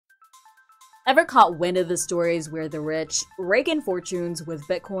Ever caught wind of the stories where the rich rake in fortunes with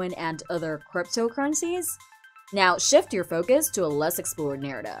Bitcoin and other cryptocurrencies? Now shift your focus to a less explored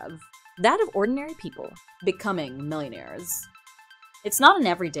narrative, that of ordinary people becoming millionaires. It's not an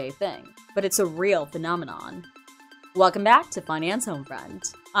everyday thing, but it's a real phenomenon. Welcome back to Finance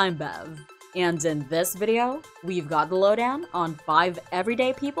Homefront. I'm Bev, and in this video, we've got the lowdown on 5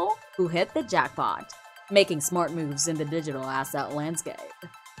 everyday people who hit the jackpot, making smart moves in the digital asset landscape.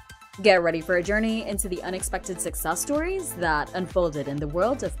 Get ready for a journey into the unexpected success stories that unfolded in the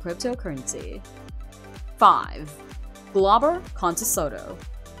world of cryptocurrency. 5. Glauber Contesoto.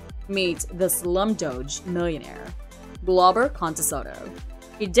 Meet the slum doge millionaire, Glauber Contesoto.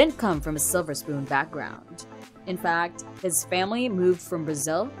 He didn't come from a silver spoon background. In fact, his family moved from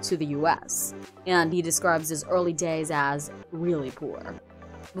Brazil to the US, and he describes his early days as really poor.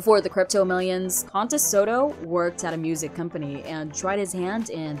 Before the crypto millions, Contesoto worked at a music company and tried his hand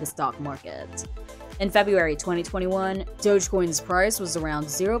in the stock market. In February 2021, Dogecoin's price was around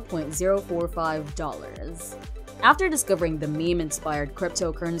 $0.045. After discovering the meme-inspired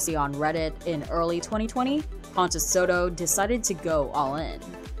cryptocurrency on Reddit in early 2020, Contesoto decided to go all in.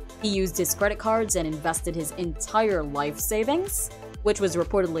 He used his credit cards and invested his entire life savings, which was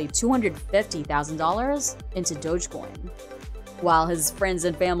reportedly $250,000, into Dogecoin. While his friends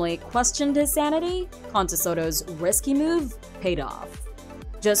and family questioned his sanity, Contesoto's risky move paid off.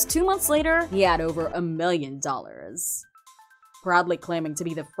 Just 2 months later, he had over $1 million. Proudly claiming to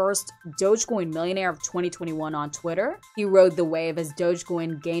be the first Dogecoin millionaire of 2021 on Twitter, he rode the wave as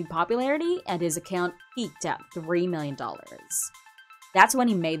Dogecoin gained popularity and his account peaked at $3 million. That's when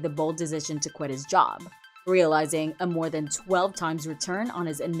he made the bold decision to quit his job, realizing a more than 12 times return on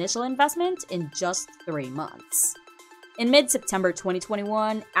his initial investment in just 3 months. In mid-September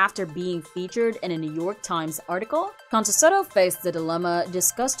 2021, after being featured in a New York Times article, Contesoto faced the dilemma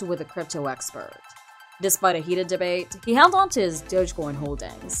discussed with a crypto expert. Despite a heated debate, he held on to his Dogecoin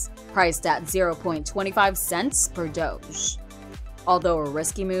holdings, priced at 0.25 cents per Doge. Although a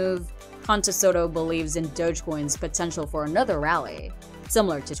risky move, Contesoto believes in Dogecoin's potential for another rally,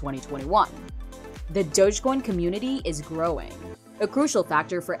 similar to 2021. The Dogecoin community is growing, a crucial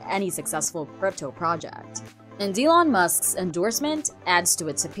factor for any successful crypto project. And Elon Musk's endorsement adds to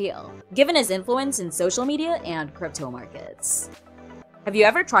its appeal, given his influence in social media and crypto markets. Have you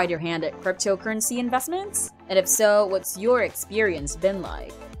ever tried your hand at cryptocurrency investments? And if so, what's your experience been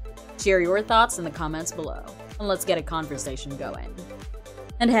like? Share your thoughts in the comments below, and let's get a conversation going.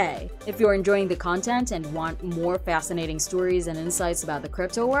 And hey, if you're enjoying the content and want more fascinating stories and insights about the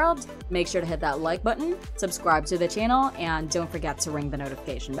crypto world, make sure to hit that like button, subscribe to the channel, and don't forget to ring the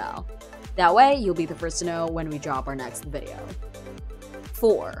notification bell. That way, you'll be the first to know when we drop our next video.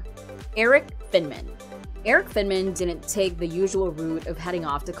 4. Eric Finman. Eric Finman didn't take the usual route of heading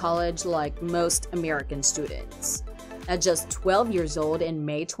off to college like most American students. At just 12 years old in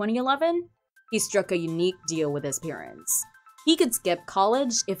May 2011, he struck a unique deal with his parents. He could skip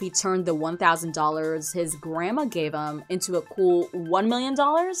college if he turned the $1,000 his grandma gave him into a cool $1 million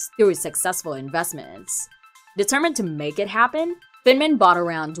through successful investments. Determined to make it happen, Finman bought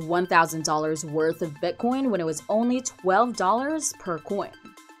around $1,000 worth of Bitcoin when it was only $12 per coin,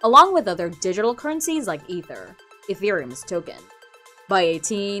 along with other digital currencies like Ether, Ethereum's token. By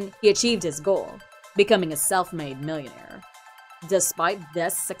 18, he achieved his goal, becoming a self-made millionaire. Despite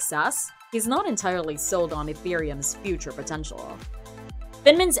this success, he's not entirely sold on Ethereum's future potential.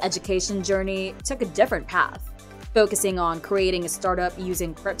 Finman's education journey took a different path, focusing on creating a startup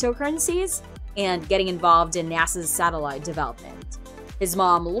using cryptocurrencies and getting involved in NASA's satellite development. His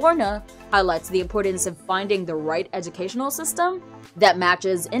mom, Lorna, highlights the importance of finding the right educational system that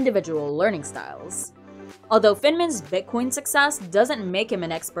matches individual learning styles. Although Finman's Bitcoin success doesn't make him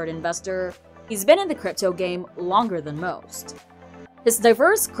an expert investor, he's been in the crypto game longer than most. His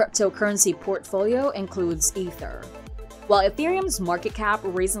diverse cryptocurrency portfolio includes Ether. While Ethereum's market cap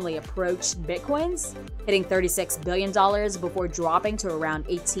recently approached Bitcoin's, hitting $36 billion before dropping to around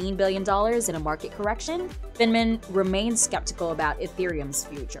 $18 billion in a market correction, Finman remains skeptical about Ethereum's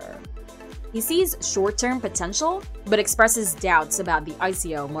future. He sees short-term potential, but expresses doubts about the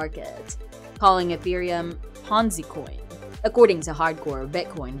ICO market, calling Ethereum Ponzi coin, according to hardcore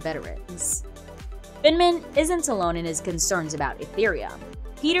Bitcoin veterans. Finman isn't alone in his concerns about Ethereum.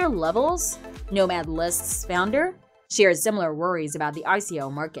 Peter Levels, Nomad List's founder, shares similar worries about the ICO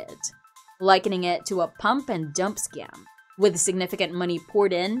market, likening it to a pump-and-dump scam, with significant money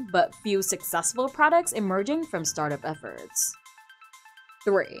poured in but few successful products emerging from startup efforts.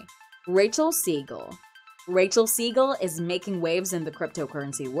 3. Rachel Siegel. Rachel Siegel is making waves in the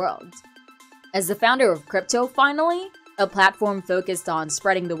cryptocurrency world. As the founder of CryptoFinally, A platform focused on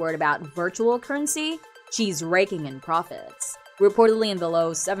spreading the word about virtual currency, she's raking in profits, reportedly in the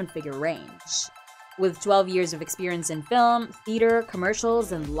low seven-figure range. With 12 years of experience in film, theater,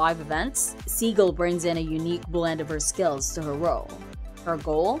 commercials, and live events, Siegel brings in a unique blend of her skills to her role. Her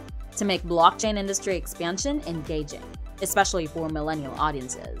goal? To make blockchain industry expansion engaging, especially for millennial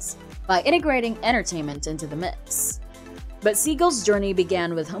audiences, by integrating entertainment into the mix. But Siegel's journey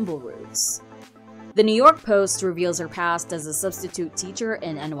began with humble roots. The New York Post reveals her past as a substitute teacher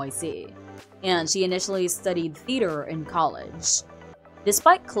in NYC, and she initially studied theater in college.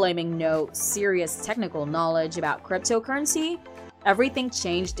 Despite claiming no serious technical knowledge about cryptocurrency, everything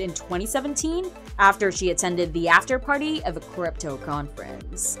changed in 2017 after she attended the after-party of a crypto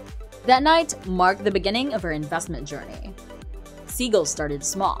conference. That night marked the beginning of her investment journey. Siegel started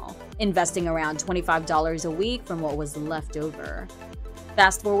small, investing around $25 a week from what was left over.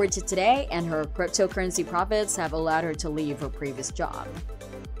 Fast forward to today, and her cryptocurrency profits have allowed her to leave her previous job.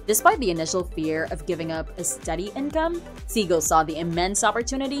 Despite the initial fear of giving up a steady income, Siegel saw the immense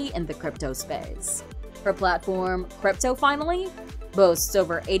opportunity in the crypto space. Her platform, Crypto Finally, boasts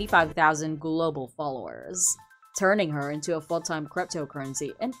over 85,000 global followers, turning her into a full-time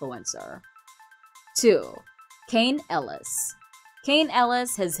cryptocurrency influencer. 2. Kane Ellis. Kane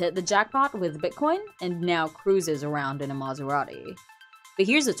Ellis has hit the jackpot with Bitcoin and now cruises around in a Maserati. But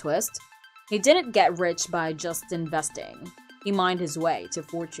here's a twist. He didn't get rich by just investing. He mined his way to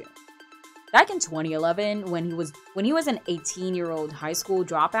fortune. Back in 2011, when he was an 18-year-old high school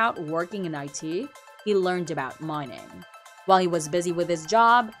dropout working in IT, he learned about mining. While he was busy with his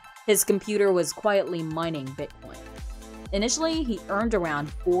job, his computer was quietly mining Bitcoin. Initially, he earned around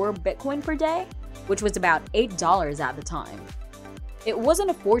 4 Bitcoin per day, which was about $8 at the time. It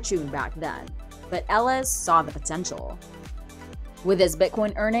wasn't a fortune back then, but Ellis saw the potential. With his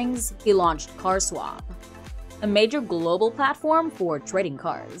Bitcoin earnings, he launched CarSwap, a major global platform for trading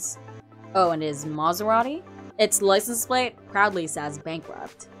cars. Oh, and his Maserati? Its license plate proudly says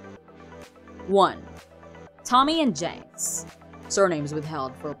bankrupt. 1. Tommy and James. Surnames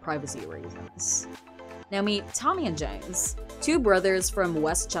withheld for privacy reasons. Now meet Tommy and James, 2 brothers from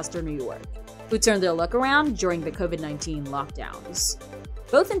Westchester, New York, who turned their luck around during the COVID-19 lockdowns.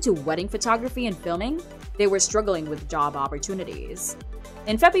 Both into wedding photography and filming, they were struggling with job opportunities.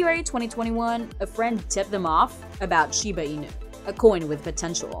 In February 2021, a friend tipped them off about Shiba Inu, a coin with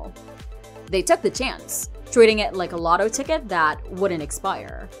potential. They took the chance, treating it like a lotto ticket that wouldn't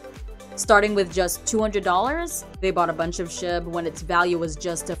expire. Starting with just $200, they bought a bunch of SHIB when its value was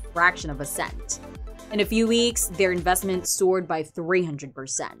just a fraction of a cent. In a few weeks, their investment soared by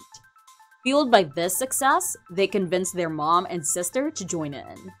 300%. Fueled by this success, they convinced their mom and sister to join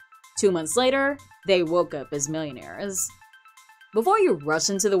in. 2 months later, they woke up as millionaires. Before you rush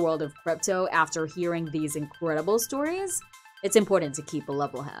into the world of crypto after hearing these incredible stories, it's important to keep a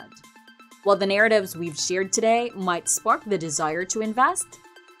level head. While the narratives we've shared today might spark the desire to invest,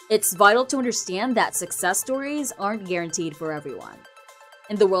 it's vital to understand that success stories aren't guaranteed for everyone.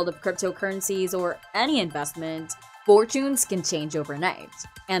 In the world of cryptocurrencies or any investment, fortunes can change overnight,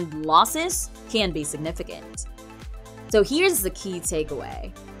 and losses can be significant. So here's the key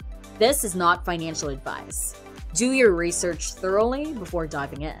takeaway. This is not financial advice. Do your research thoroughly before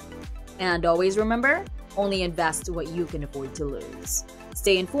diving in. And always remember, only invest what you can afford to lose.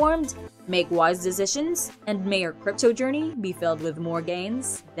 Stay informed, make wise decisions, and may your crypto journey be filled with more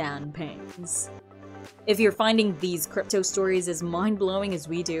gains than pains. If you're finding these crypto stories as mind-blowing as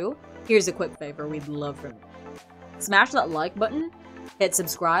we do, here's a quick favor we'd love from you. Smash that like button, hit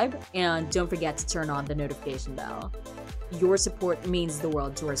subscribe, and don't forget to turn on the notification bell. Your support means the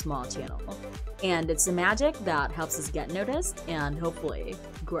world to our small channel, and it's the magic that helps us get noticed and hopefully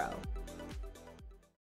grow.